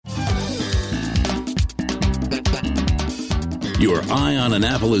Your Eye on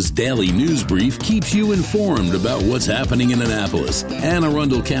Annapolis daily news brief keeps you informed about what's happening in Annapolis, Anne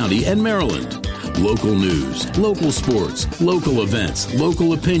Arundel County, and Maryland. Local news, local sports, local events,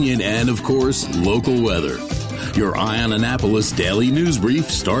 local opinion, and, of course, local weather. Your Eye on Annapolis daily news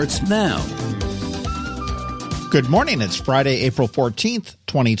brief starts now. Good morning. It's Friday, April 14th,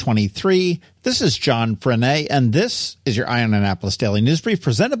 2023. This is John Frenaye, and this is your Eye on Annapolis daily news brief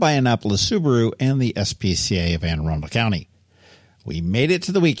presented by Annapolis Subaru and the SPCA of Anne Arundel County. We made it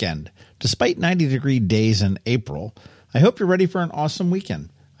to the weekend. Despite 90-degree days in April, I hope you're ready for an awesome weekend.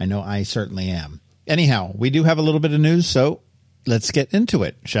 I know I certainly am. Anyhow, we do have a little bit of news, so let's get into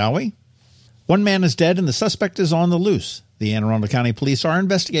it, shall we? One man is dead and the suspect is on the loose. The Anne Arundel County Police are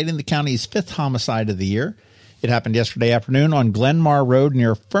investigating the county's fifth homicide of the year. It happened yesterday afternoon on Glenmar Road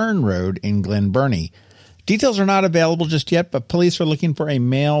near Fern Road in Glen Burnie. Details are not available just yet, but police are looking for a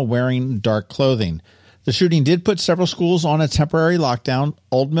male wearing dark clothing. The shooting did put several schools on a temporary lockdown.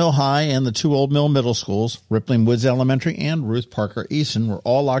 Old Mill High and the two Old Mill middle schools, Rippling Woods Elementary and Ruth Parker Easton, were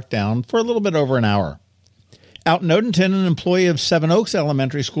all locked down for a little bit over an hour. Out in Odenton, an employee of Seven Oaks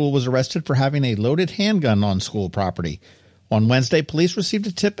Elementary School was arrested for having a loaded handgun on school property. On Wednesday, police received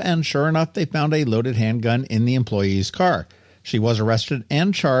a tip, and sure enough, they found a loaded handgun in the employee's car. She was arrested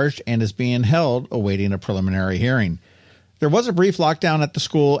and charged and is being held awaiting a preliminary hearing. There was a brief lockdown at the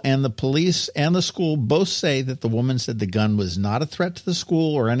school, and the police and the school both say that the woman said the gun was not a threat to the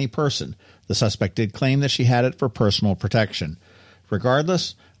school or any person. The suspect did claim that she had it for personal protection.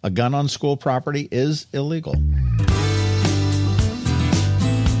 Regardless, a gun on school property is illegal.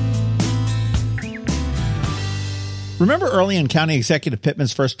 Remember early in County Executive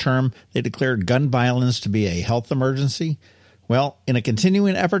Pittman's first term, they declared gun violence to be a health emergency? Well, in a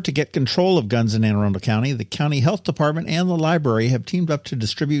continuing effort to get control of guns in Anne Arundel County, the County Health Department and the library have teamed up to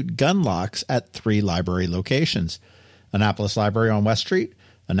distribute gun locks at 3 library locations. Annapolis Library on West Street,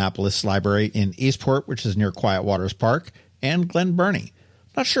 Annapolis Library in Eastport, which is near Quiet Waters Park, and Glen Burnie.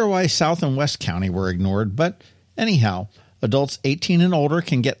 Not sure why South and West County were ignored, but anyhow, adults 18 and older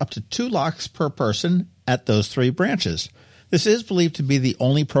can get up to 2 locks per person at those 3 branches. This is believed to be the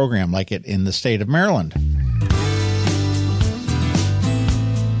only program like it in the state of Maryland.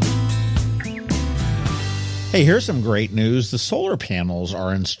 Hey, here's some great news. The solar panels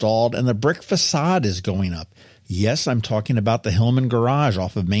are installed and the brick facade is going up. Yes, I'm talking about the Hillman Garage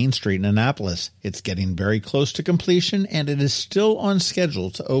off of Main Street in Annapolis. It's getting very close to completion, and it is still on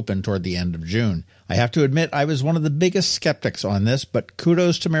schedule to open toward the end of June. I have to admit I was one of the biggest skeptics on this, but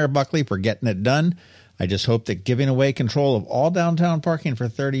kudos to Mayor Buckley for getting it done. I just hope that giving away control of all downtown parking for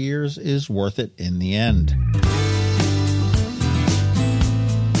 30 years is worth it in the end.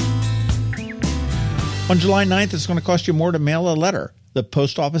 On July 9th, it's going to cost you more to mail a letter. The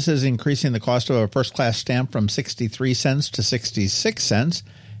post office is increasing the cost of a first-class stamp from 63 cents to 66 cents,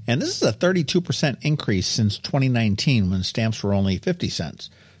 and this is a 32% increase since 2019 when stamps were only 50 cents.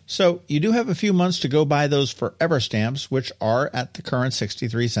 So you do have a few months to go buy those forever stamps, which are at the current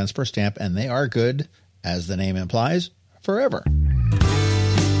 63 cents per stamp, and they are good, as the name implies, forever.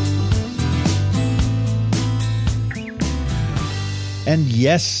 And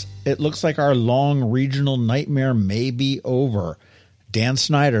yes, it looks like our long regional nightmare may be over. Dan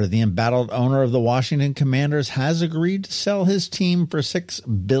Snyder, the embattled owner of the Washington Commanders, has agreed to sell his team for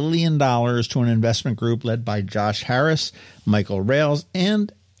 $6 billion to an investment group led by Josh Harris, Michael Rales,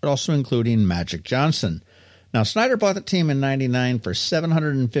 and also including Magic Johnson. Now, Snyder bought the team in '99 for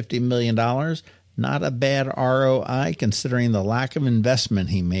 $750 million. Not a bad ROI considering the lack of investment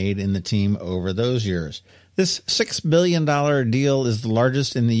he made in the team over those years. This $6 billion deal is the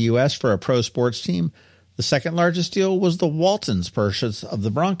largest in the U.S. for a pro sports team. The second largest deal was the Waltons purchase of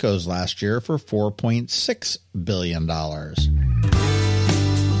the Broncos last year for $4.6 billion.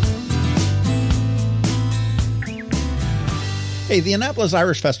 Hey, the Annapolis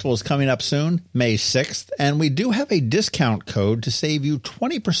Irish Festival is coming up soon, May 6th, and we do have a discount code to save you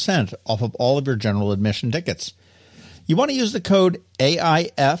 20% off of all of your general admission tickets. You want to use the code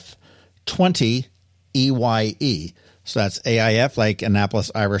AIF20EYE. So that's AIF like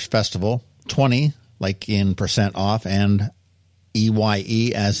Annapolis Irish Festival, 20 like in percent off, and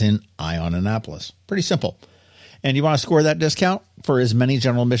EYE as in Eye on Annapolis. Pretty simple. And you want to score that discount for as many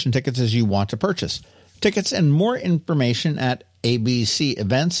general admission tickets as you want to purchase. Tickets and more information at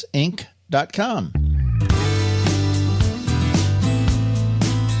abceventsinc.com.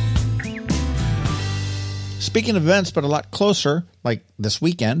 Speaking of events, but a lot closer, like this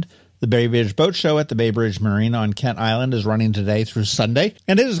weekend, the Bay Bridge Boat Show at the Bay Bridge Marina on Kent Island is running today through Sunday,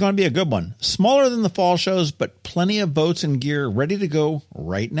 and it is going to be a good one. Smaller than the fall shows, but plenty of boats and gear ready to go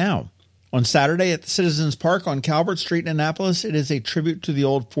right now. On Saturday at the Citizens Park on Calvert Street in Annapolis, it is a tribute to the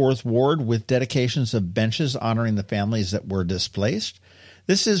old 4th Ward with dedications of benches honoring the families that were displaced.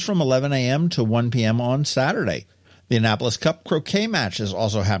 This is from 11 a.m. to 1 p.m. on Saturday. The Annapolis Cup croquet match is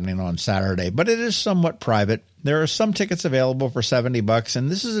also happening on Saturday, but it is somewhat private. There are some tickets available for $70, and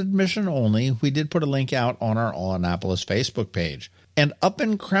this is admission only. We did put a link out on our All Annapolis Facebook page. And up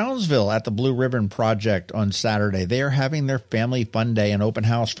in Crownsville at the Blue Ribbon Project on Saturday, they are having their Family Fun Day and open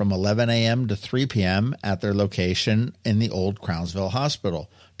house from 11 a.m. to 3 p.m. at their location in the old Crownsville Hospital.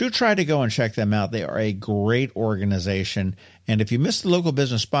 Do try to go and check them out. They are a great organization. And if you missed the local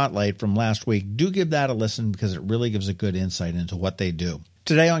business spotlight from last week, do give that a listen because it really gives a good insight into what they do.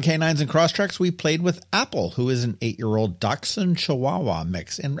 Today on Canines and Crosstreks, we played with Apple, who is an 8-year-old Dachshund Chihuahua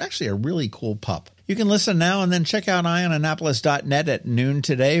mix and actually a really cool pup. You can listen now and then check out eyeonannapolis.net at noon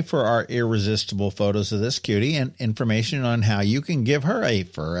today for our irresistible photos of this cutie and information on how you can give her a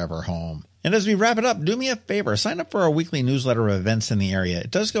forever home. And as we wrap it up, do me a favor, sign up for our weekly newsletter of events in the area.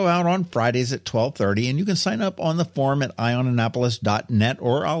 It does go out on Fridays at 12:30, and you can sign up on the form at eyeonannapolis.net,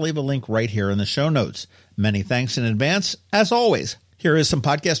 or I'll leave a link right here in the show notes. Many thanks in advance, as always. Here is some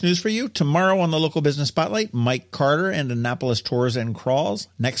podcast news for you. Tomorrow on the Local Business Spotlight, Mike Carter and Annapolis Tours and Crawls.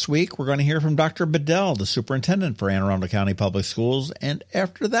 Next week, we're going to hear from Dr. Bedell, the superintendent for Anne Arundel County Public Schools. And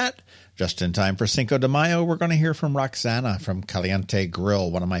after that, just in time for Cinco de Mayo, we're going to hear from Roxana from Caliente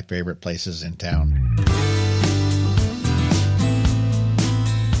Grill, one of my favorite places in town.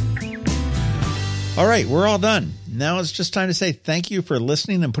 All right, we're all done. Now it's just time to say thank you for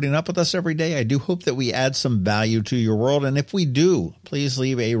listening and putting up with us every day. I do hope that we add some value to your world. And if we do, please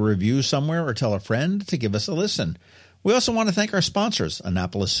leave a review somewhere or tell a friend to give us a listen. We also want to thank our sponsors,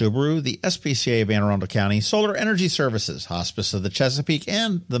 Annapolis Subaru, the SPCA of Anne Arundel County, Solar Energy Services, Hospice of the Chesapeake,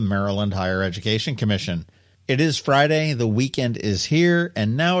 and the Maryland Higher Education Commission. It is Friday, the weekend is here,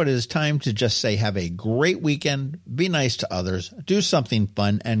 and now it is time to just say have a great weekend, be nice to others, do something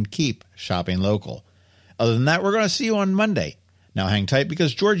fun, and keep shopping local. Other than that, we're going to see you on Monday. Now hang tight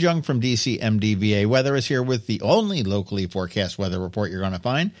because George Young from DCMDVA Weather is here with the only locally forecast weather report you're going to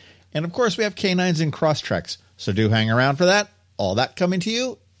find. And of course, we have Canines and Crosstreks, so do hang around for that. All that coming to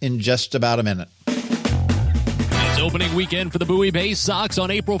you in just about a minute. Opening weekend for the Bowie Bay Sox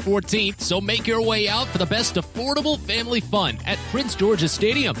on April 14th, so make your way out for the best affordable family fun at Prince George's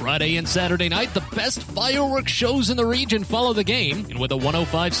Stadium. Friday and Saturday night, the best fireworks shows in the region follow the game. And with a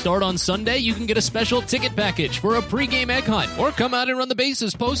 1:05 start on Sunday, you can get a special ticket package for a pregame egg hunt or come out and run the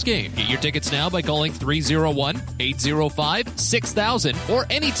bases postgame. Get your tickets now by calling 301-805-6000 or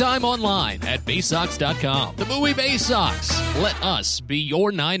anytime online at baysox.com. The Bowie Bay Sox. Let us be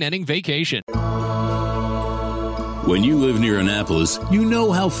your 9-inning vacation. When you live near Annapolis, you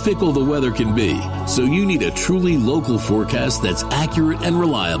know how fickle the weather can be. So you need a truly local forecast that's accurate and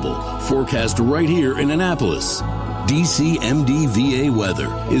reliable. Forecast right here in Annapolis. DCMDVA Weather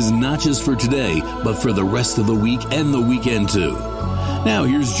is not just for today, but for the rest of the week and the weekend too. Now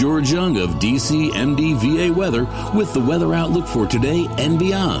here's George Young of DCMDVA Weather with the weather outlook for today and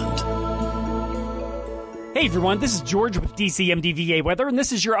beyond. Hey everyone, this is George with DCMDVA Weather, and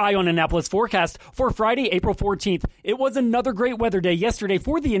this is your Eye on Annapolis forecast for Friday, April 14th. It was another great weather day yesterday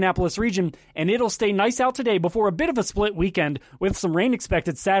for the Annapolis region, and it'll stay nice out today before a bit of a split weekend with some rain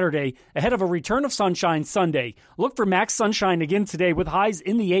expected Saturday ahead of a return of sunshine Sunday. Look for max sunshine again today with highs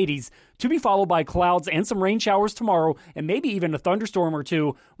in the 80s, to be followed by clouds and some rain showers tomorrow, and maybe even a thunderstorm or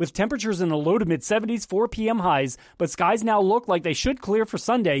two, with temperatures in the low to mid-70s, 4 p.m. highs, but skies now look like they should clear for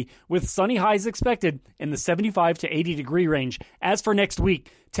Sunday, with sunny highs expected in the 75 to 80 degree range. As for next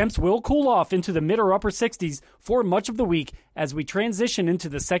week, temps will cool off into the mid or upper 60s for much of the week as we transition into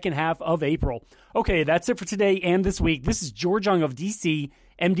the second half of April. Okay, that's it for today and this week. This is George Young of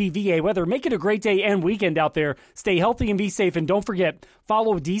DCMDVA Weather. Make it a great day and weekend out there. Stay healthy and be safe. And don't forget,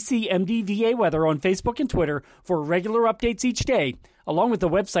 follow DCMDVA Weather on Facebook and Twitter for regular updates each day, along with the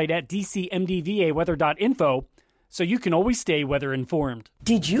website at dcmdvaweather.info, so you can always stay weather informed.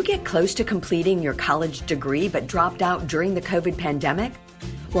 Did you get close to completing your college degree but dropped out during the COVID pandemic?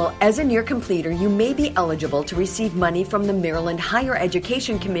 Well, as a near completer, you may be eligible to receive money from the Maryland Higher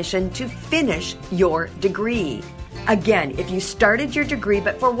Education Commission to finish your degree. Again, if you started your degree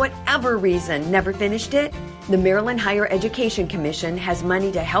but for whatever reason never finished it, the Maryland Higher Education Commission has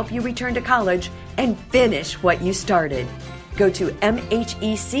money to help you return to college and finish what you started. Go to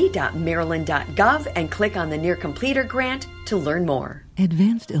mhec.maryland.gov and click on the Near Completer grant to learn more.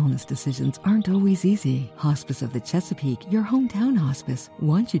 Advanced illness decisions aren't always easy. Hospice of the Chesapeake, your hometown hospice,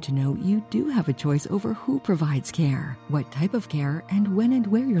 wants you to know you do have a choice over who provides care, what type of care, and when and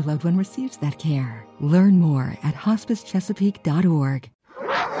where your loved one receives that care. Learn more at hospicechesapeake.org.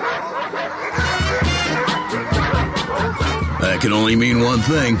 can only mean one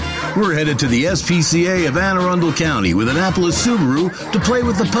thing. We're headed to the SPCA of Anne Arundel County with Annapolis Subaru to play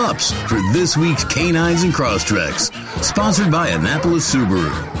with the pups for this week's Canines and Crosstreks. Sponsored by Annapolis Subaru.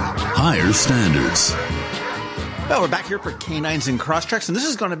 Higher standards. Well, we're back here for Canines and Crosstreks, and this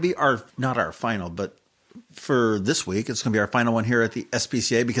is going to be not our final, but for this week, it's going to be our final one here at the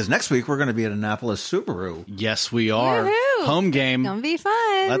SPCA, because next week we're going to be at Annapolis Subaru. Yes, we are. Woo-hoo. Home game. It's going to be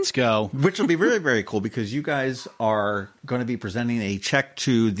fun. Let's go. Which will be very, very cool, because you guys are going to be presenting a check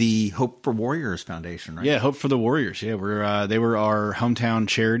to the Hope for Warriors Foundation, right? Yeah, Hope for the Warriors. Yeah, they were our hometown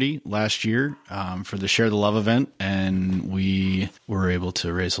charity last year for the Share the Love event, and we were able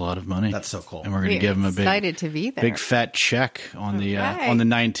to raise a lot of money. That's so cool. And we're going to give them a excited to be there. big fat check on the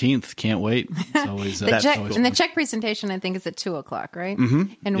 19th. Can't wait. It's always And the check presentation, I think, is at 2:00, right? Mm-hmm.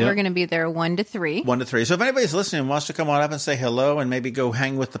 And we're going to be there 1 to 3. 1 to 3. So if anybody's listening and wants to come on up and say hello and maybe go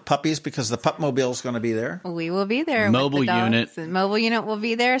hang with the puppies, because the pup mobile is going to be there. We will be there. Mobile with the dogs. unit. The mobile unit will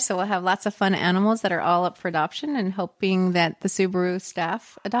be there. So we'll have lots of fun animals that are all up for adoption, and hoping that the Subaru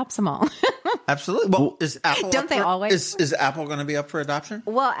staff adopts them all. Absolutely. Well, is Apple Don't they always? Is Apple going to be up for adoption?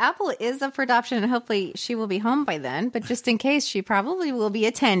 Well, Apple is up for adoption, and hopefully she will be home by then. But just in case, she probably will be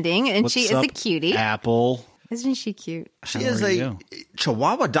attending, and What's she is up, a cutie. Apple. Isn't she cute? She is a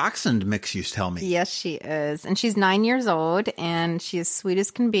Chihuahua Dachshund mix, you tell me. Yes, she is. And she's 9 years old, and she is sweet as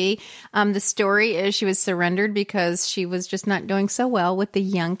can be. The story is she was surrendered because she was just not doing so well with the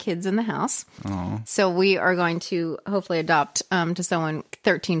young kids in the house. Aww. So we are going to hopefully adopt to someone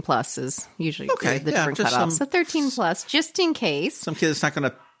 13 plus is usually the different cutoff. So 13 plus, just in case. Some kid that's not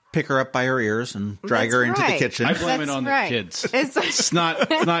going to pick her up by her ears and drag her into the kitchen. I blame it on the kids. It's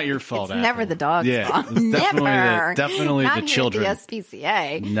not your fault. It's never the dog's fault. Definitely not the children. At the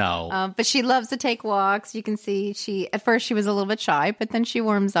SPCA. No. But she loves to take walks. You can see at first she was a little bit shy, but then she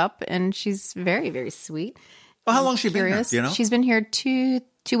warms up, and she's very, very sweet. Well, how long has she been here? Do you know? She's been here 2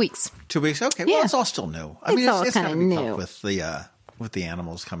 weeks. 2 weeks? Okay. Well, it's all still new. I mean, all it's kind of new. With the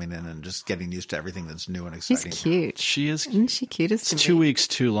animals coming in and just getting used to everything that's new and exciting. She's cute. She is. Isn't she cute? It's 2 weeks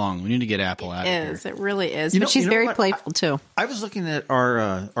too long. We need to get Apple out of here. It really is. But she's very playful too. I was looking at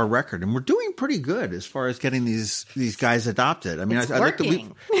our record, and we're doing pretty good as far as getting these guys adopted. I mean, it's I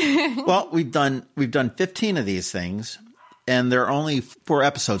working. We've done 15 of these things. And there are only 4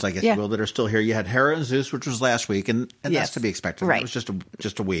 episodes, I guess you will, that are still here. You had Hera and Zeus, which was last week, and that's to be expected. Right. It was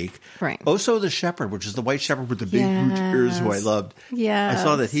just a week. Right. Oso the Shepherd, which is the white shepherd with the big huge ears, who I loved. Yeah. I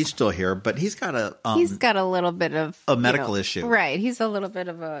saw that he's still here, but he's got a little bit of a medical issue. Right. He's a little bit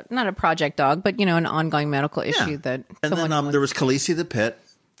of not a project dog, but an ongoing medical issue that. And then there was Khaleesi the Pit.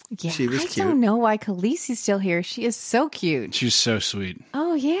 Yeah, she was cute. I don't know why Khaleesi's still here. She is so cute. She's so sweet.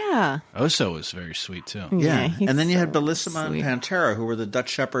 Oh, yeah. Oso was very sweet, too. Yeah. And then you had Bellissima and Pantera, who were the Dutch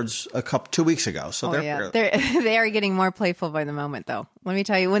Shepherds 2 weeks ago. So they are getting more playful by the moment, though. Let me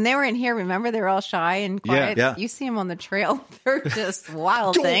tell you, when they were in here, remember, they were all shy and quiet? Yeah. You see them on the trail. They're just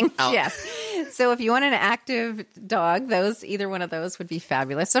wild things. Yes. So if you want an active dog, either one of those would be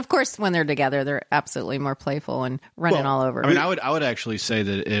fabulous. Of course, when they're together, they're absolutely more playful and running all over. I mean, I would actually say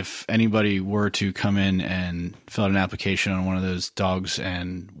that if anybody were to come in and fill out an application on one of those dogs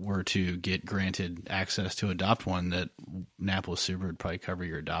and were to get granted access to adopt one, that Annapolis Subaru would probably cover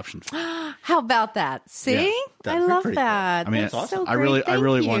your adoption fee. How about that? See? Yeah, I love pretty that. Cool. I mean, That's awesome. so I really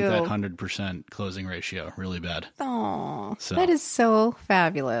great. want Thank that you. 100% closing ratio really bad. Oh, So. that is so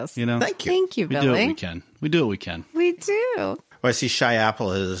fabulous. Thank you. Thank you, We Billy. do what we can. We do what we can. We do. Well, I see Shy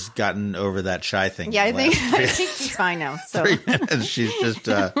Apple has gotten over that shy thing. Yeah, I in the think last she's fine now. So 3 minutes. She's just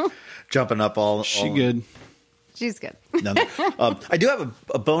jumping up all. She good. she's good. No. I do have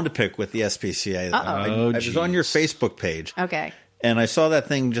a bone to pick with the SPCA. I was on your Facebook page. Okay. And I saw that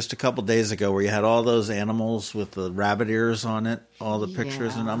thing just a couple days ago where you had all those animals with the rabbit ears on it, all the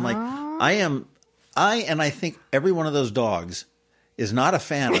pictures. And I'm like, I think every one of those dogs is not a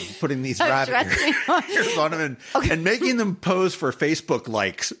fan of putting these rabbit ears on them and making them pose for Facebook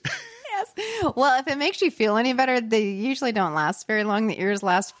likes. Well, if it makes you feel any better, they usually don't last very long. The ears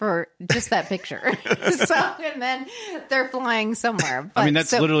last for just that picture. And then they're flying somewhere. But, I mean,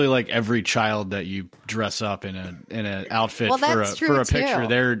 that's literally like every child that you dress up in an outfit for a picture.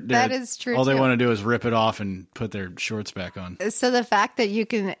 That is true. All they want to do is rip it off and put their shorts back on. So the fact that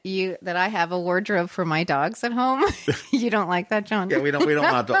that I have a wardrobe for my dogs at home, you don't like that, John? Yeah, we don't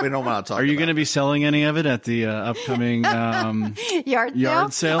want to talk. Are you going to be selling any of it at the upcoming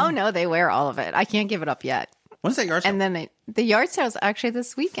yard sale? Oh no, they wear all of it. I can't give it up yet. When's that yard sale? And then the yard sale is actually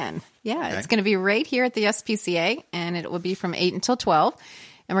this weekend. Yeah, It's going to be right here at the SPCA, and it will be from 8 until 12.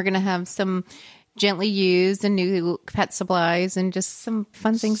 And we're going to have some gently used and new pet supplies and just some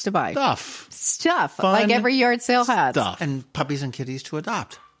fun things to buy. Stuff Fun like every yard sale has. And puppies and kitties to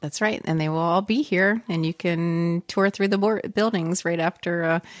adopt. That's right. And they will all be here, and you can tour through the buildings right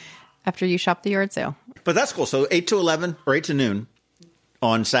after you shop the yard sale. But that's cool. So 8 to 11 or 8 to noon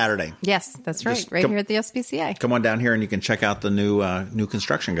on Saturday. Yes, that's right. Right here at the SPCA. Come on down here and you can check out the new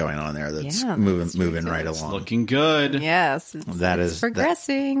construction going on there that's moving right along. Looking good. Yes. It's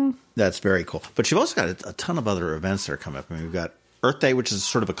progressing. That's very cool. But you've also got a ton of other events that are coming up. I mean, we've got Earth Day, which is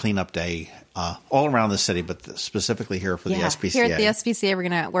sort of a cleanup day all around the city, but specifically here for the SPCA. Here at the SPCA, we're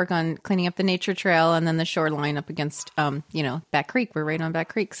going to work on cleaning up the nature trail and then the shoreline up against, Back Creek. We're right on Back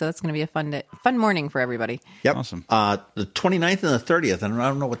Creek, so that's going to be a fun morning for everybody. Yep. Awesome. The 29th and the 30th, and I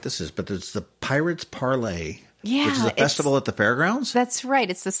don't know what this is, but it's the Pirates Parlay. Yeah, which is a festival at the fairgrounds? That's right.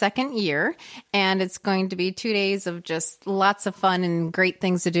 It's the second year, and it's going to be 2 days of just lots of fun and great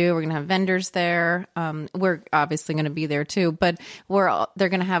things to do. We're going to have vendors there. We're obviously going to be there too, but they're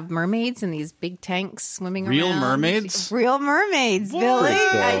going to have mermaids in these big tanks swimming around. Real mermaids? Real mermaids, What?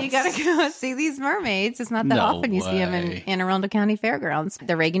 Billy. You got to go see these mermaids. It's not that often you see them in Anne Arundel County Fairgrounds.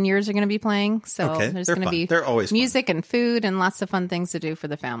 The Reagan years are going to be playing, so there's going to be music and food and lots of fun things to do for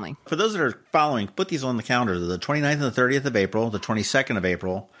the family. For those that are following, put these on the calendar. The 29th and the 30th of April, the 22nd of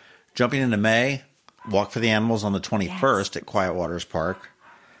April, jumping into May, Walk for the Animals on the 21st at Quiet Waters Park.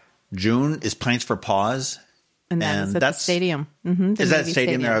 June is Pints for Paws. And that's at the stadium. Mm-hmm, is that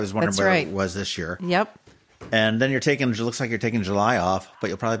stadium there? I was wondering where it was this year. Yep. And then looks like you're taking July off, but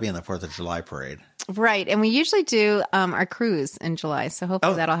you'll probably be in the 4th of July parade. Right. And we usually do our cruise in July. So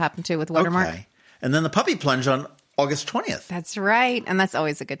hopefully that'll happen too with Watermark. Okay. And then the puppy plunge on August 20th. That's right. And that's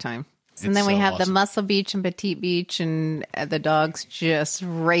always a good time. And then we have the Muscle Beach and Petite Beach, and the dogs just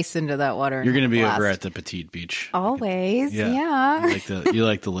race into that water. You're going to be over at the Petite Beach. Always, yeah. You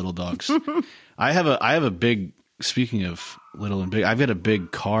like the little dogs. I have a big. Speaking of little and big, I've got a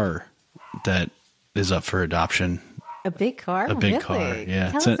big car that is up for adoption. A big car? A big car.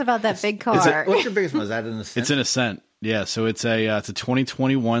 Yeah. Tell us about that big car. What's your biggest one? Is that an Ascent? It's an Ascent. Yeah, so it's a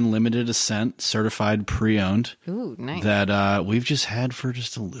 2021 limited Ascent, certified pre-owned. Ooh, nice. That we've just had for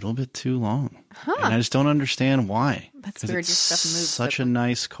just a little bit too long. Huh. And I just don't understand why. That's weird. Your stuff moves. Such a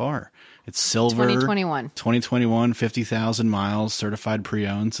nice car. It's silver. 2021, 50,000 miles, certified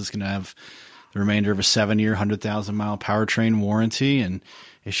pre-owned. So it's going to have the remainder of a 7-year, 100,000-mile powertrain warranty, and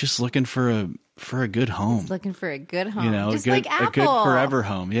it's just looking for a good home. It's looking for a good home. Just a good, like Apple. A good forever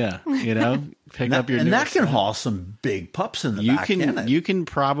home. Yeah. Pick up your and that can haul some big pups in the back. You can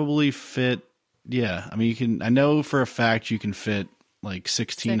probably fit. Yeah. I mean, I know for a fact you can fit like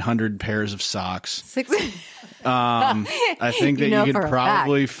 1,600 pairs of socks. I think that you could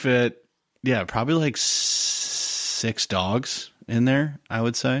probably fit, probably like 6 dogs in there, I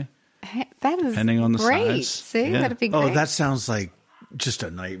would say. That is depending on the great. size. See, that'd be great. Oh, that sounds like just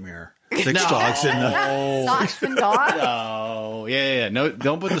a nightmare. 6 dogs in the socks and dogs. Oh, yeah. No,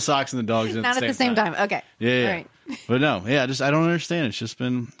 don't put the socks and the dogs in. Not at the same time. Okay. Yeah. Right. But no, I don't understand. It's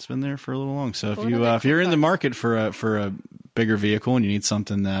been there for a little long. So if you're in the market for a bigger vehicle and you need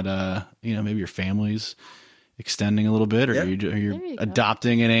something that maybe your family's extending a little bit, or you're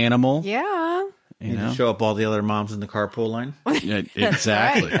adopting an animal. Yeah. You show up all the other moms in the carpool line. Yeah,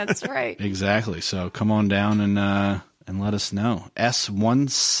 exactly. That's right. Exactly. So come on down and let us know.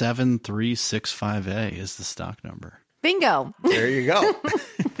 S17365A is the stock number. Bingo. There you go.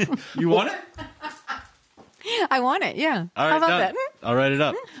 You want it? I want it, yeah. All right, how about that? I'll write it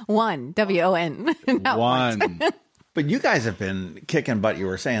up. 1, W-O-N. One. But you guys have been kicking butt, you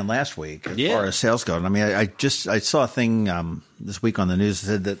were saying last week, as far as sales go. I mean, I saw a thing this week on the news that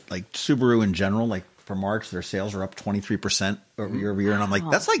said that like Subaru in general, like for March, their sales are up 23% year over year, and I'm like,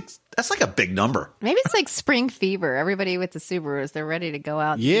 that's like a big number. Maybe it's like spring fever. Everybody with the Subarus, they're ready to go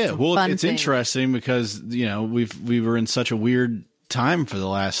out. Yeah, well, it's interesting because we were in such a weird time for the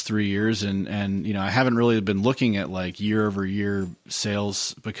last 3 years, and I haven't really been looking at like year over year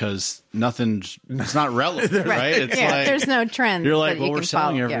sales because it's not relevant, right? It's like there's no trend. You're like, well, we're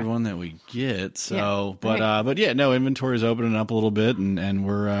selling every one that we get, so inventory is opening up a little bit, and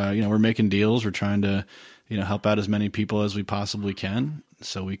we're making deals. We're trying to help out as many people as we possibly can,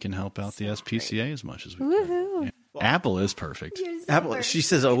 so we can help out the SPCA as much as we can. Yeah. Apple is perfect. Apple. She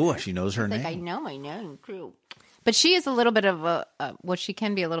says, "Oh, she knows her name." I know my name, true. But she is a little bit of she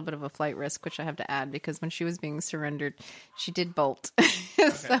can be a little bit of a flight risk, which I have to add, because when she was being surrendered, she did bolt.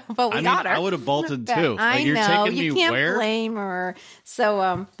 But we got her. I would have bolted too. I know. You can't blame her.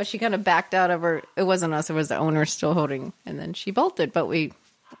 So, but she kind of backed out of her. It wasn't us. It was the owner still holding. And then she bolted. But we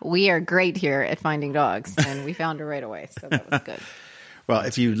are great here at finding dogs, and we found her right away. So that was good. Well,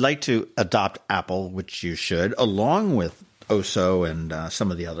 if you'd like to adopt Apple, which you should, along with Oso and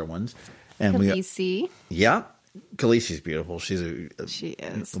some of the other ones. And Khaleesi. Yeah. Khaleesi's beautiful. She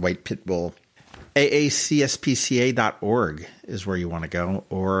is. White pit bull. AACSPCA.org is where you want to go.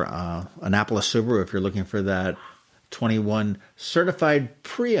 Or Annapolis Subaru if you're looking for that 21 certified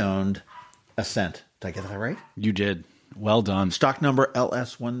pre-owned Ascent. Did I get that right? You did. Well done. Stock number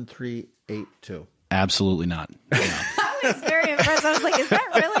LS1382. Absolutely not. No. I was very impressed. I was like, is that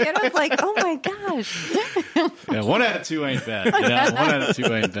really? And I was like, oh my gosh. Yeah, 1 out of 2 ain't bad. Yeah, 1 out of 2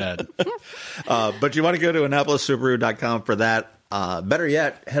 ain't bad. But you want to go to AnnapolisSubaru.com for that. Better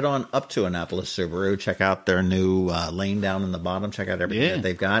yet, head on up to Annapolis Subaru. Check out their new lane down in the bottom. Check out everything that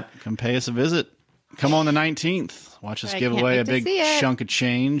they've got. Come pay us a visit. Come on the 19th. Watch us give away a big chunk of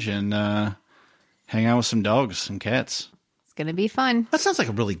change and hang out with some dogs and cats. It's going to be fun. That sounds like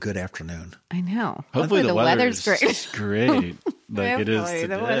a really good afternoon. I know. Hopefully the weather's great. Great. Like it is today.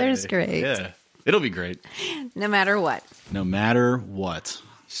 The weather's great. Yeah. It'll be great. No matter what. No matter what.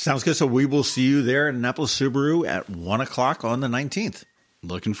 Sounds good. So we will see you there at Annapolis Subaru at 1 o'clock on the 19th.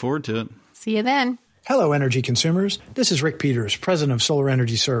 Looking forward to it. See you then. Hello, energy consumers. This is Rick Peters, president of Solar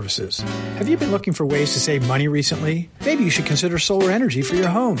Energy Services. Have you been looking for ways to save money recently? Maybe you should consider solar energy for your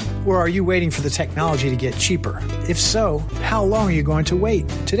home. Or are you waiting for the technology to get cheaper? If so, how long are you going to wait?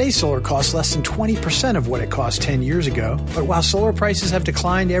 Today's solar costs less than 20% of what it cost 10 years ago. But while solar prices have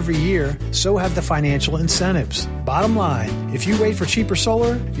declined every year, so have the financial incentives. Bottom line, if you wait for cheaper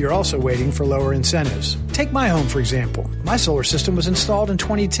solar, you're also waiting for lower incentives. Take my home, for example. My solar system was installed in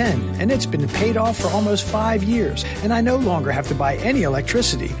 2010, and it's been paid off for almost 5 years, and I no longer have to buy any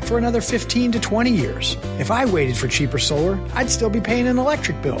electricity for another 15 to 20 years. If I waited for cheaper solar, I'd still be paying an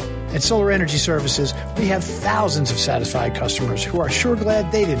electric bill. At Solar Energy Services, we have thousands of satisfied customers who are sure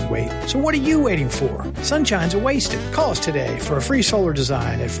glad they didn't wait. So what are you waiting for? Sunshine's a wasted. Call us today for a free solar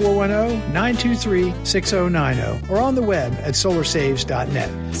design at 410-923-6090 or on the web at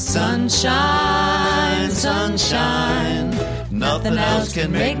solarsaves.net. Sunshine, sunshine, nothing else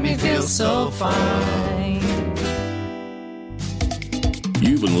can make me feel so fine.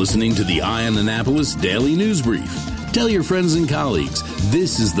 You've been listening to the Eye on Annapolis Daily News Brief. Tell your friends and colleagues,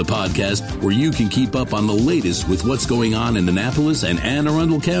 this is the podcast where you can keep up on the latest with what's going on in Annapolis and Anne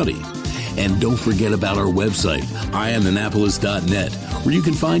Arundel County. And don't forget about our website, eyeonannapolis.net, where you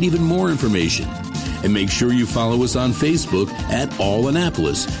can find even more information. And make sure you follow us on Facebook at All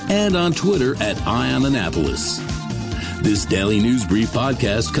Annapolis and on Twitter at Eye on Annapolis. This Daily News Brief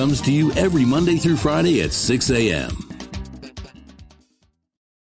podcast comes to you every Monday through Friday at 6 a.m.